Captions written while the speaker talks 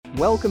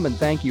Welcome and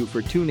thank you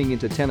for tuning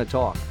into Tenna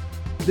Talk.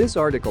 This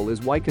article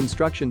is why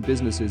construction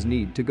businesses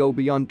need to go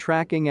beyond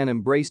tracking and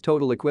embrace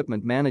total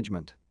equipment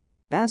management.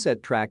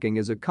 Asset tracking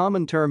is a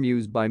common term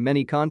used by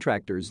many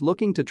contractors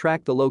looking to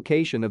track the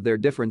location of their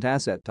different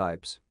asset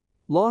types.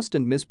 Lost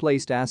and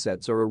misplaced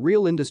assets are a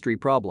real industry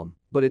problem,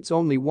 but it's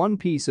only one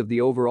piece of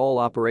the overall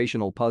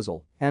operational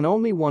puzzle and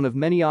only one of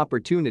many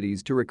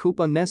opportunities to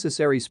recoup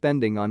unnecessary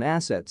spending on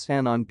assets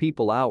and on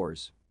people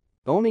hours.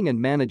 Owning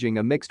and managing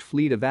a mixed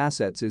fleet of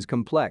assets is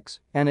complex,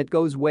 and it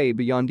goes way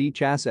beyond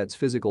each asset's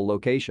physical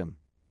location.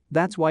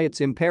 That's why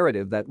it's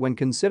imperative that when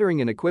considering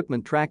an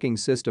equipment tracking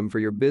system for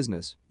your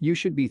business, you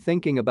should be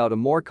thinking about a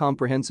more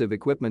comprehensive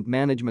equipment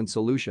management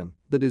solution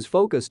that is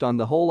focused on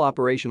the whole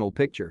operational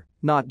picture,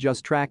 not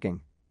just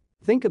tracking.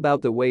 Think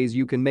about the ways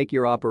you can make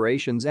your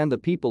operations and the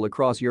people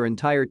across your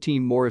entire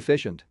team more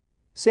efficient.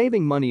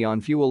 Saving money on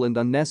fuel and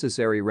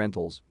unnecessary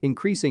rentals,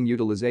 increasing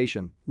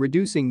utilization,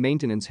 reducing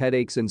maintenance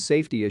headaches and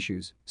safety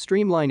issues,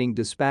 streamlining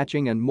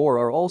dispatching and more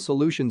are all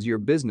solutions your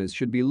business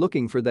should be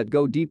looking for that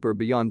go deeper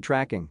beyond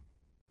tracking.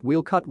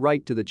 We'll cut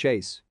right to the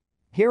chase.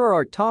 Here are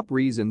our top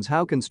reasons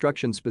how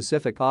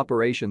construction-specific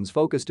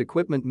operations-focused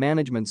equipment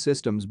management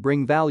systems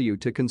bring value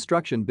to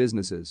construction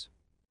businesses.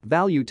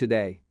 Value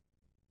today.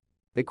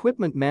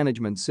 Equipment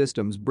management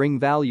systems bring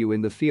value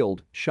in the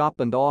field, shop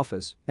and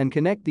office and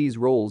connect these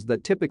roles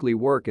that typically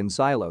work in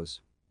silos.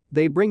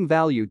 They bring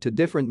value to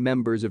different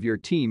members of your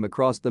team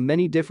across the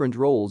many different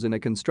roles in a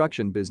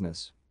construction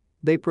business.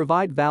 They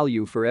provide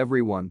value for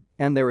everyone,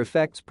 and their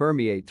effects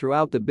permeate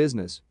throughout the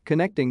business,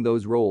 connecting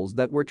those roles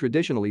that were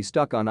traditionally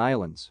stuck on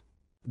islands.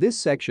 This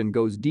section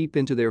goes deep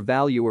into their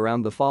value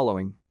around the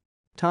following: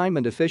 time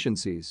and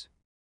efficiencies,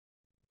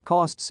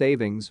 cost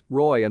savings,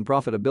 ROI and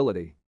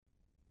profitability,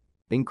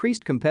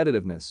 increased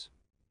competitiveness,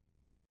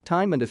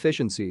 time and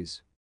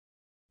efficiencies.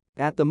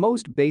 At the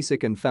most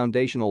basic and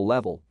foundational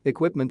level,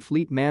 equipment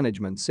fleet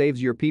management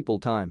saves your people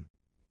time.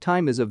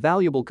 Time is a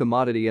valuable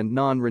commodity and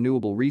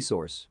non-renewable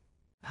resource.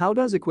 How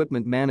does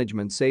equipment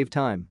management save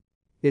time?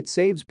 It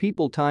saves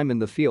people time in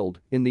the field,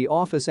 in the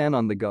office and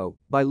on the go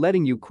by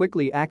letting you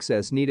quickly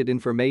access needed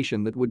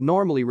information that would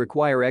normally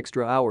require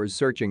extra hours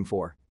searching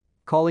for.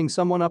 Calling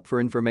someone up for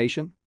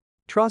information?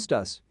 Trust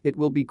us, it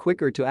will be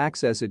quicker to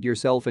access it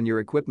yourself in your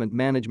equipment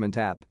management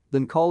app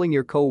than calling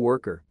your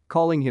co-worker,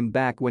 calling him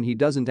back when he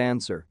doesn't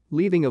answer,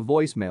 leaving a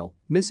voicemail,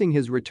 missing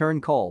his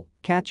return call,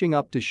 catching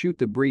up to shoot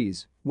the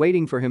breeze,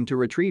 waiting for him to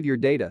retrieve your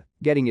data,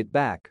 getting it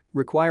back,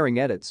 requiring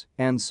edits,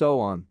 and so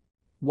on.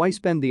 Why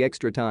spend the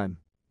extra time?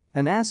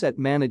 An asset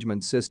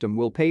management system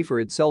will pay for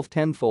itself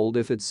tenfold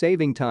if it's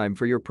saving time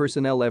for your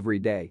personnel every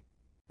day.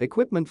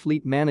 Equipment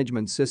fleet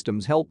management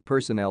systems help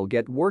personnel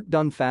get work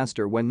done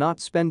faster when not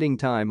spending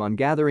time on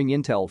gathering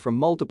intel from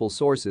multiple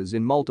sources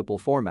in multiple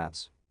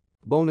formats.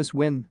 Bonus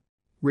win.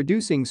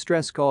 Reducing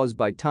stress caused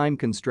by time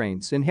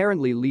constraints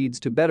inherently leads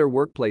to better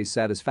workplace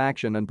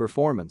satisfaction and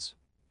performance.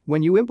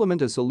 When you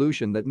implement a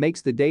solution that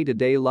makes the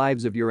day-to-day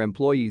lives of your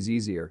employees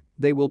easier,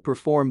 they will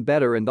perform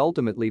better and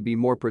ultimately be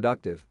more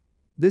productive.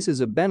 This is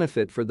a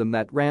benefit for them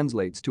that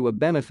translates to a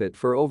benefit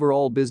for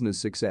overall business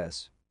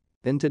success.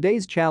 In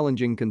today's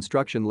challenging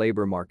construction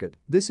labor market,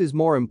 this is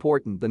more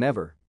important than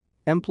ever.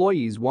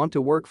 Employees want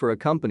to work for a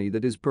company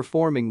that is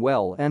performing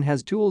well and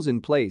has tools in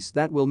place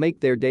that will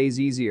make their days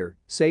easier,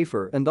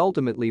 safer, and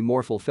ultimately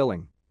more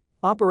fulfilling.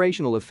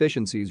 Operational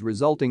efficiencies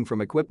resulting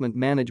from equipment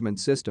management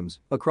systems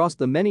across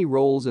the many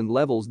roles and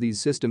levels these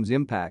systems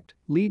impact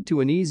lead to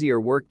an easier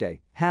workday,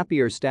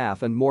 happier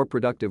staff, and more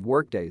productive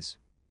workdays.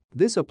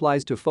 This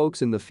applies to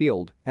folks in the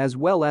field as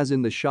well as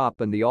in the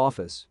shop and the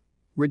office.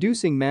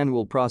 Reducing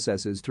manual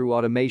processes through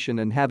automation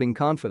and having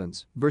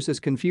confidence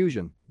versus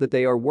confusion that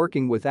they are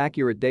working with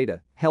accurate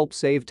data helps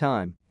save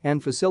time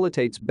and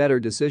facilitates better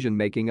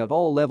decision-making at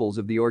all levels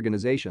of the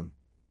organization.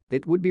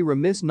 It would be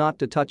remiss not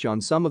to touch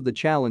on some of the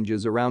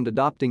challenges around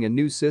adopting a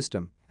new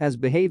system, as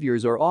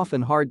behaviors are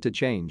often hard to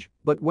change,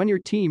 but when your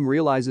team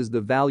realizes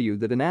the value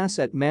that an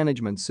asset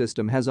management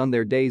system has on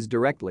their days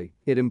directly,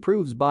 it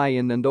improves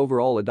buy-in and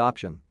overall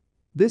adoption.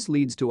 This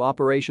leads to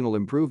operational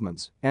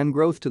improvements and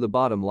growth to the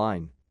bottom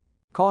line.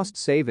 Cost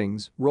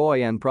savings,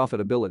 ROI and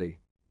profitability.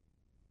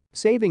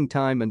 Saving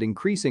time and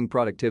increasing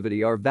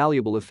productivity are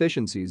valuable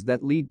efficiencies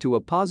that lead to a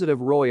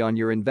positive ROI on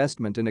your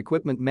investment in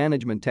equipment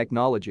management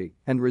technology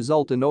and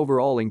result in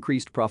overall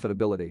increased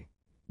profitability.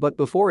 But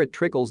before it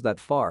trickles that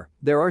far,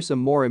 there are some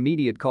more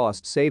immediate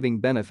cost-saving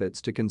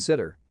benefits to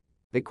consider.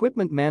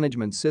 Equipment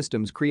management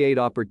systems create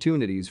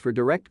opportunities for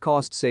direct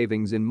cost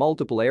savings in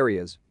multiple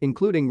areas,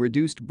 including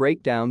reduced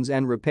breakdowns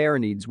and repair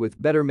needs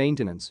with better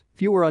maintenance,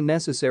 fewer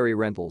unnecessary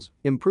rentals,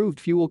 improved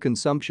fuel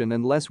consumption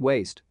and less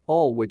waste,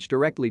 all which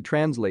directly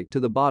translate to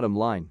the bottom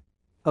line.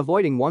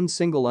 Avoiding one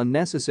single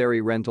unnecessary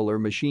rental or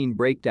machine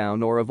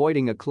breakdown or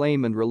avoiding a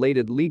claim and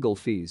related legal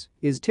fees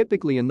is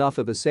typically enough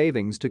of a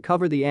savings to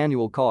cover the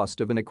annual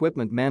cost of an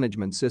equipment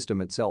management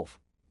system itself.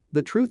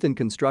 The truth in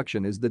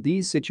construction is that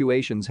these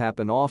situations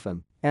happen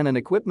often, and an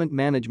equipment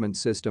management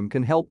system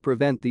can help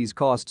prevent these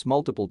costs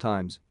multiple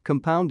times,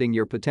 compounding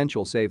your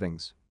potential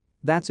savings.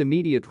 That's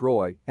immediate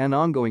ROI and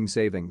ongoing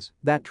savings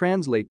that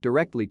translate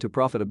directly to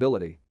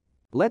profitability.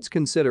 Let's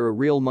consider a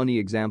real money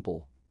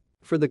example.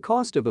 For the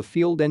cost of a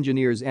field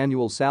engineer's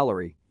annual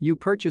salary, you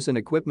purchase an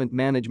equipment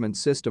management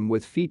system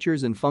with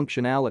features and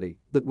functionality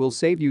that will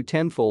save you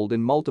tenfold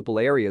in multiple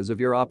areas of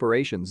your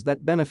operations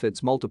that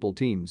benefits multiple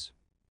teams.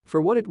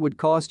 For what it would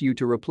cost you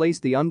to replace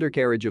the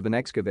undercarriage of an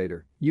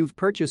excavator, you've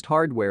purchased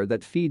hardware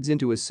that feeds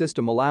into a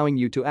system allowing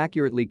you to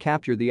accurately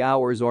capture the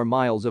hours or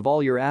miles of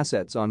all your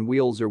assets on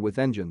wheels or with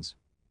engines.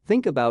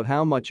 Think about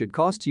how much it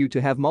costs you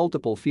to have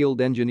multiple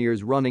field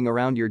engineers running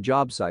around your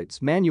job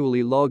sites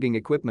manually logging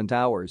equipment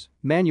hours,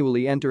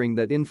 manually entering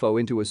that info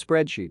into a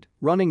spreadsheet,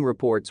 running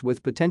reports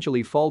with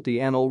potentially faulty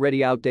and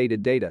already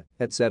outdated data,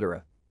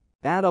 etc.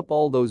 Add up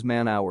all those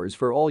man-hours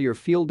for all your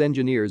field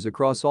engineers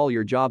across all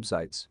your job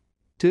sites.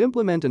 To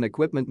implement an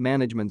equipment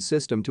management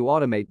system to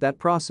automate that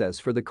process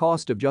for the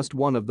cost of just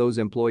one of those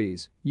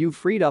employees, you've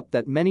freed up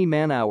that many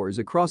man-hours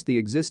across the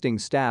existing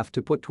staff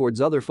to put towards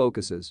other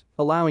focuses,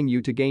 allowing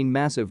you to gain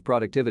massive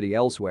productivity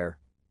elsewhere.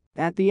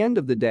 At the end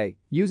of the day,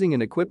 using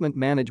an equipment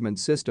management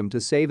system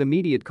to save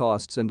immediate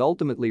costs and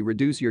ultimately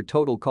reduce your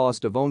total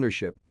cost of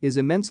ownership is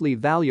immensely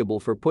valuable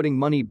for putting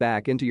money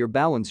back into your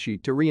balance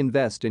sheet to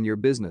reinvest in your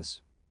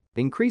business.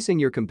 Increasing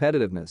your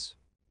competitiveness.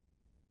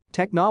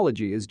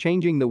 Technology is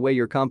changing the way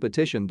your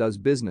competition does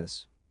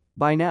business.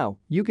 By now,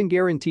 you can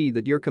guarantee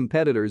that your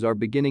competitors are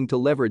beginning to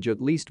leverage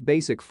at least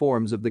basic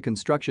forms of the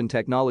construction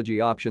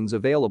technology options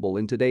available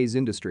in today's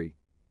industry.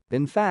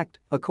 In fact,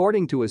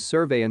 according to a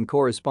survey and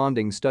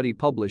corresponding study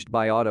published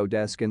by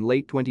Autodesk in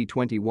late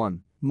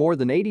 2021, more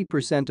than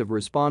 80% of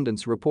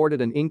respondents reported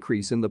an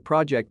increase in the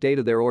project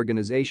data their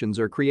organizations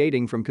are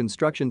creating from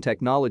construction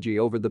technology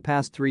over the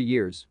past 3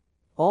 years.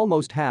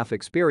 Almost half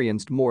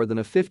experienced more than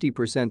a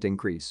 50%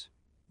 increase.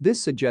 This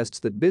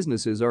suggests that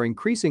businesses are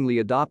increasingly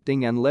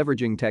adopting and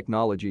leveraging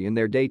technology in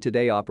their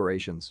day-to-day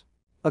operations.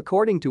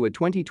 According to a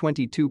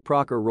 2022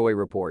 Procter Roy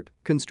report,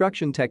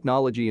 construction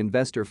technology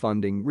investor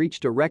funding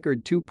reached a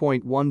record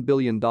 $2.1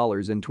 billion in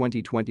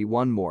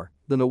 2021, more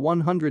than a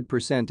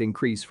 100%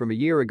 increase from a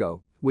year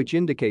ago, which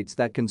indicates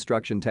that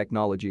construction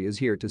technology is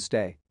here to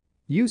stay.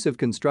 Use of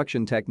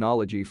construction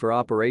technology for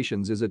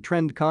operations is a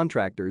trend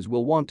contractors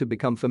will want to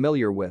become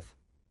familiar with.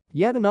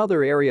 Yet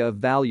another area of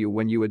value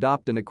when you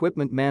adopt an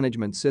equipment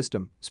management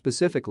system,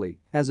 specifically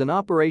as an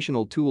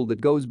operational tool that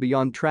goes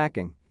beyond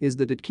tracking, is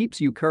that it keeps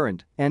you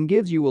current and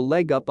gives you a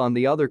leg up on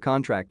the other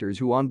contractors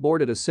who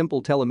onboarded a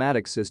simple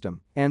telematics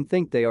system and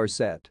think they are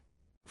set.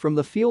 From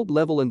the field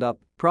level and up,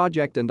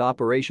 project and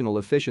operational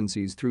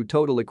efficiencies through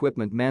total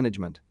equipment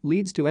management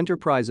leads to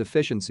enterprise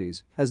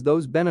efficiencies as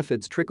those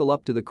benefits trickle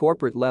up to the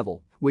corporate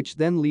level, which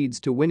then leads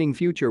to winning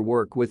future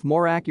work with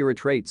more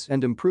accurate rates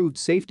and improved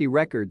safety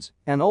records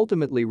and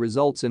ultimately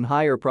results in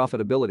higher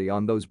profitability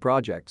on those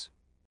projects.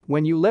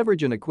 When you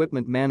leverage an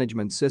equipment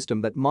management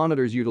system that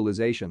monitors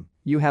utilization,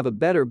 you have a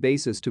better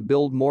basis to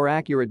build more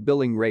accurate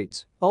billing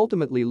rates,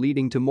 ultimately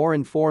leading to more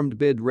informed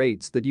bid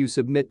rates that you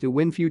submit to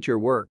win future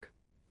work.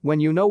 When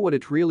you know what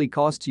it really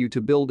costs you to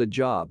build a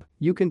job,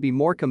 you can be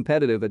more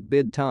competitive at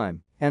bid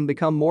time and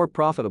become more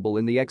profitable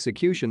in the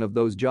execution of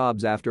those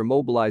jobs after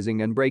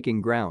mobilizing and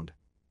breaking ground.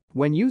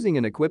 When using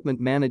an equipment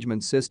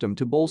management system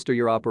to bolster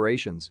your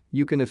operations,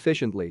 you can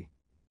efficiently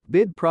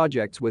bid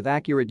projects with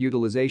accurate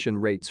utilization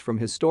rates from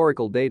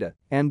historical data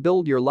and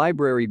build your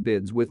library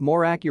bids with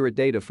more accurate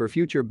data for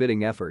future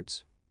bidding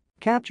efforts.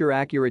 Capture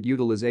accurate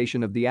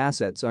utilization of the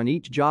assets on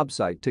each job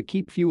site to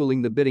keep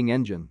fueling the bidding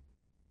engine.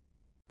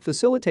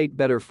 Facilitate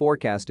better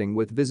forecasting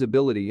with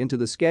visibility into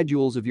the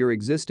schedules of your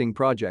existing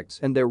projects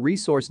and their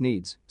resource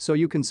needs so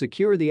you can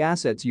secure the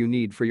assets you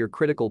need for your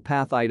critical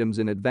path items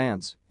in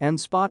advance and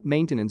spot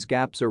maintenance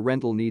gaps or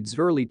rental needs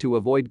early to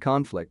avoid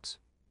conflicts.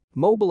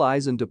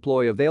 Mobilize and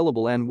deploy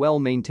available and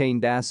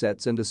well-maintained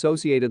assets and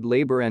associated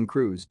labor and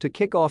crews to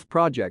kick off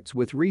projects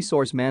with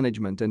resource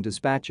management and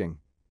dispatching.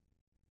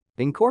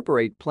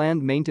 Incorporate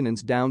planned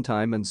maintenance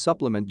downtime and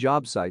supplement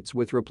job sites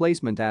with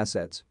replacement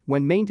assets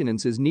when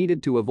maintenance is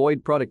needed to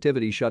avoid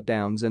productivity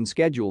shutdowns and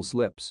schedule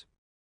slips.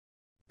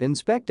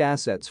 Inspect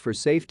assets for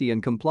safety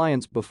and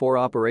compliance before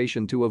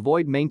operation to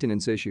avoid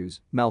maintenance issues,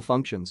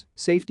 malfunctions,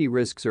 safety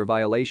risks or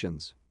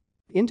violations.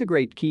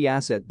 Integrate key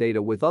asset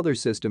data with other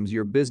systems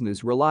your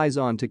business relies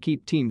on to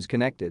keep teams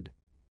connected.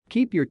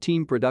 Keep your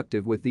team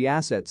productive with the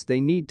assets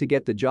they need to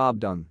get the job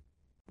done.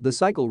 The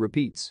cycle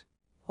repeats.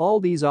 All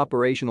these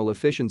operational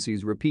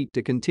efficiencies repeat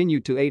to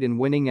continue to aid in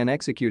winning and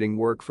executing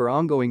work for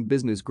ongoing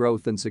business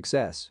growth and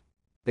success.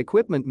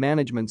 Equipment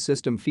management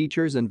system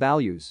features and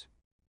values.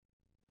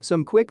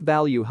 Some quick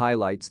value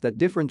highlights that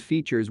different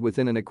features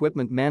within an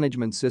equipment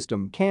management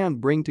system can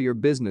bring to your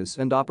business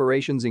and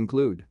operations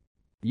include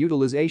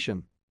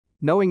utilization.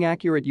 Knowing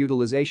accurate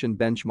utilization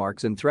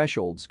benchmarks and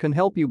thresholds can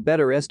help you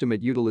better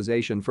estimate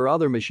utilization for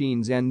other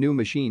machines and new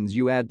machines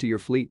you add to your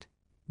fleet.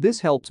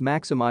 This helps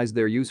maximize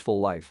their useful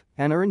life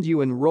and earns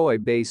you an ROI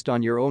based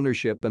on your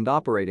ownership and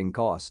operating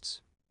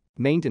costs.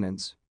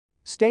 Maintenance.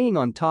 Staying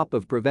on top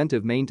of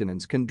preventive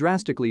maintenance can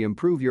drastically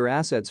improve your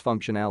assets'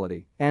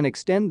 functionality and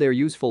extend their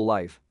useful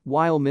life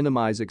while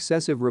minimize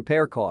excessive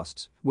repair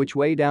costs, which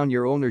weigh down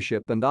your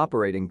ownership and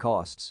operating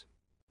costs.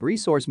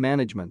 Resource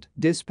management,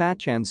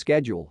 dispatch and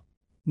schedule.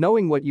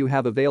 Knowing what you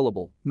have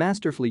available,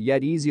 masterfully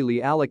yet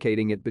easily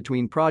allocating it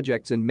between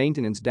projects and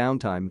maintenance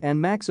downtime and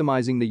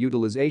maximizing the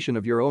utilization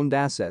of your owned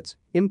assets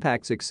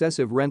impacts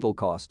excessive rental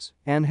costs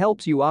and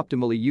helps you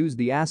optimally use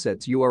the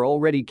assets you are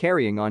already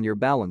carrying on your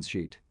balance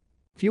sheet.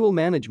 Fuel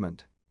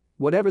management.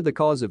 Whatever the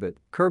cause of it,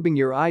 curbing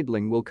your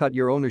idling will cut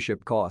your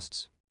ownership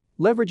costs.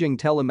 Leveraging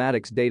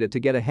telematics data to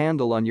get a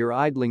handle on your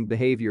idling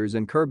behaviors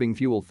and curbing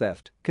fuel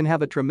theft can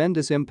have a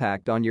tremendous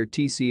impact on your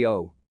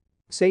TCO.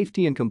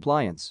 Safety and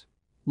compliance.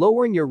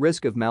 Lowering your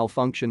risk of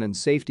malfunction and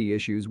safety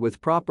issues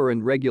with proper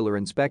and regular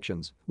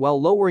inspections,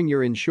 while lowering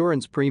your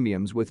insurance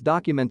premiums with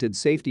documented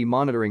safety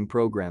monitoring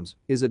programs,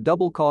 is a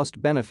double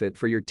cost benefit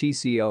for your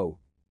TCO.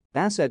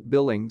 Asset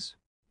billings.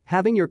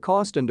 Having your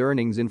cost and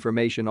earnings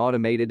information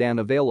automated and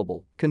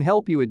available can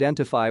help you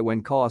identify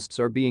when costs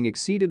are being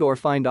exceeded or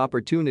find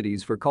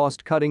opportunities for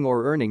cost cutting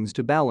or earnings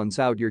to balance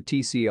out your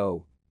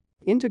TCO.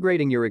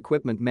 Integrating your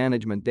equipment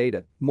management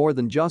data, more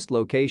than just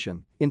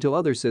location, into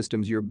other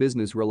systems your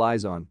business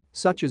relies on,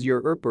 such as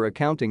your ERP or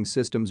accounting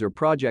systems or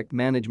project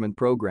management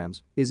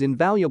programs, is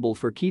invaluable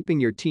for keeping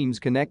your teams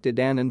connected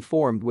and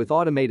informed with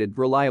automated,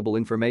 reliable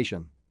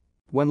information.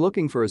 When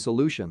looking for a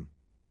solution,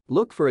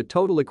 look for a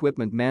total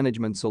equipment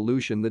management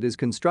solution that is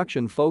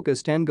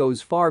construction-focused and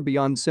goes far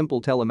beyond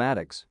simple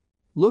telematics.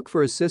 Look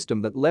for a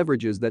system that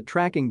leverages that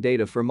tracking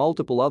data for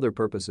multiple other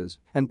purposes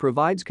and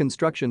provides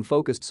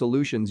construction-focused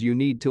solutions you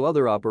need to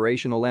other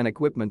operational and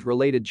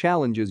equipment-related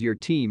challenges your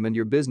team and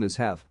your business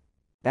have.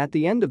 At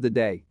the end of the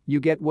day, you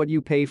get what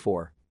you pay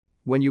for.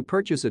 When you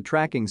purchase a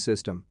tracking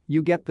system,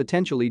 you get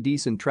potentially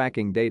decent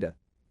tracking data.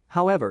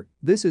 However,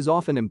 this is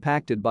often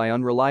impacted by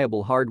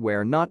unreliable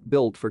hardware not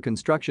built for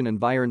construction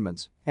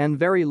environments, and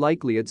very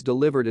likely it's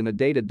delivered in a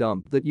data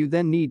dump that you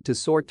then need to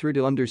sort through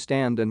to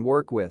understand and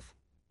work with.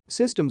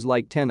 Systems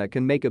like Tenna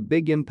can make a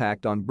big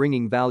impact on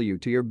bringing value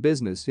to your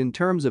business in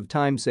terms of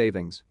time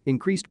savings,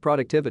 increased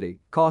productivity,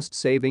 cost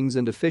savings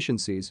and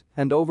efficiencies,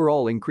 and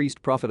overall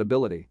increased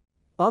profitability.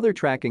 Other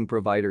tracking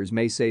providers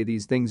may say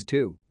these things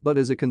too, but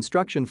as a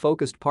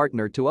construction-focused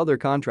partner to other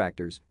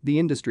contractors, the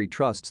industry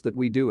trusts that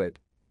we do it.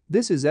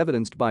 This is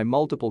evidenced by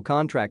multiple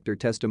contractor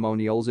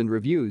testimonials and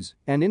reviews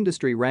and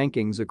industry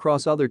rankings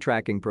across other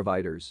tracking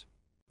providers.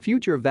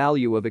 Future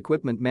value of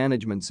equipment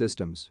management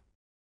systems.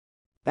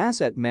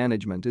 Asset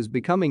management is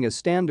becoming a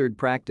standard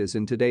practice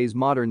in today's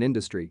modern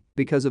industry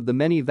because of the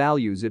many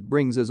values it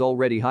brings as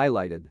already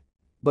highlighted.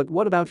 But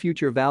what about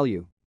future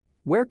value?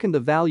 Where can the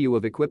value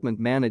of equipment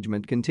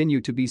management continue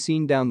to be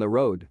seen down the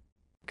road?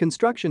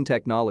 Construction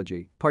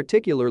technology,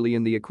 particularly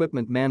in the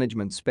equipment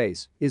management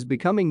space, is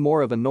becoming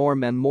more of a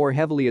norm and more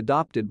heavily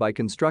adopted by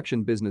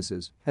construction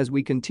businesses as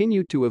we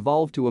continue to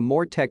evolve to a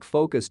more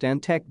tech-focused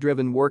and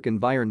tech-driven work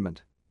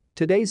environment.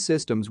 Today's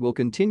systems will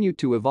continue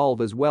to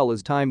evolve as well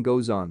as time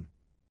goes on.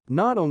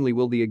 Not only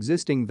will the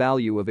existing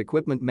value of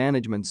equipment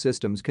management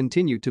systems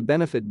continue to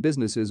benefit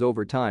businesses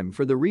over time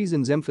for the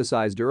reasons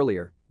emphasized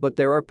earlier, but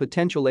there are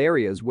potential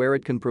areas where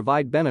it can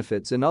provide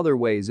benefits in other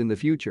ways in the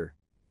future.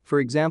 For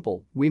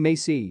example, we may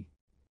see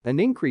an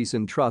increase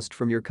in trust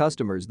from your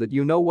customers that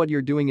you know what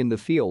you're doing in the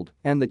field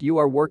and that you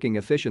are working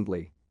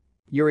efficiently.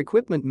 Your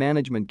equipment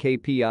management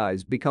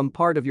KPIs become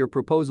part of your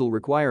proposal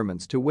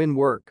requirements to win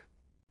work.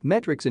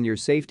 Metrics in your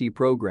safety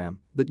program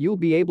that you'll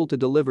be able to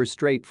deliver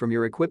straight from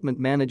your equipment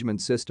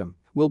management system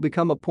will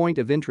become a point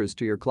of interest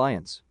to your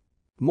clients.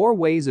 More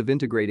ways of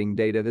integrating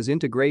data as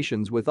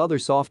integrations with other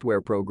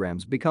software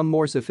programs become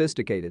more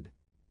sophisticated.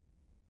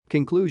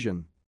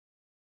 Conclusion.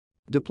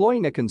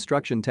 Deploying a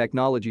construction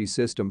technology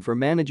system for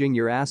managing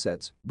your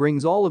assets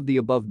brings all of the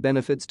above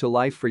benefits to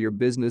life for your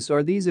business.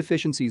 Are these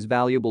efficiencies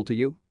valuable to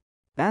you?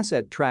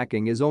 Asset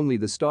tracking is only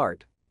the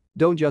start.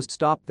 Don't just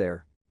stop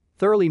there.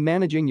 Thoroughly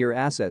managing your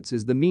assets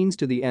is the means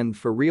to the end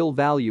for real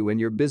value in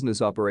your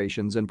business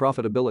operations and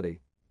profitability.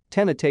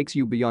 Tenna takes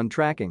you beyond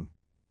tracking.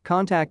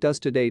 Contact us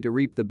today to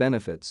reap the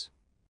benefits.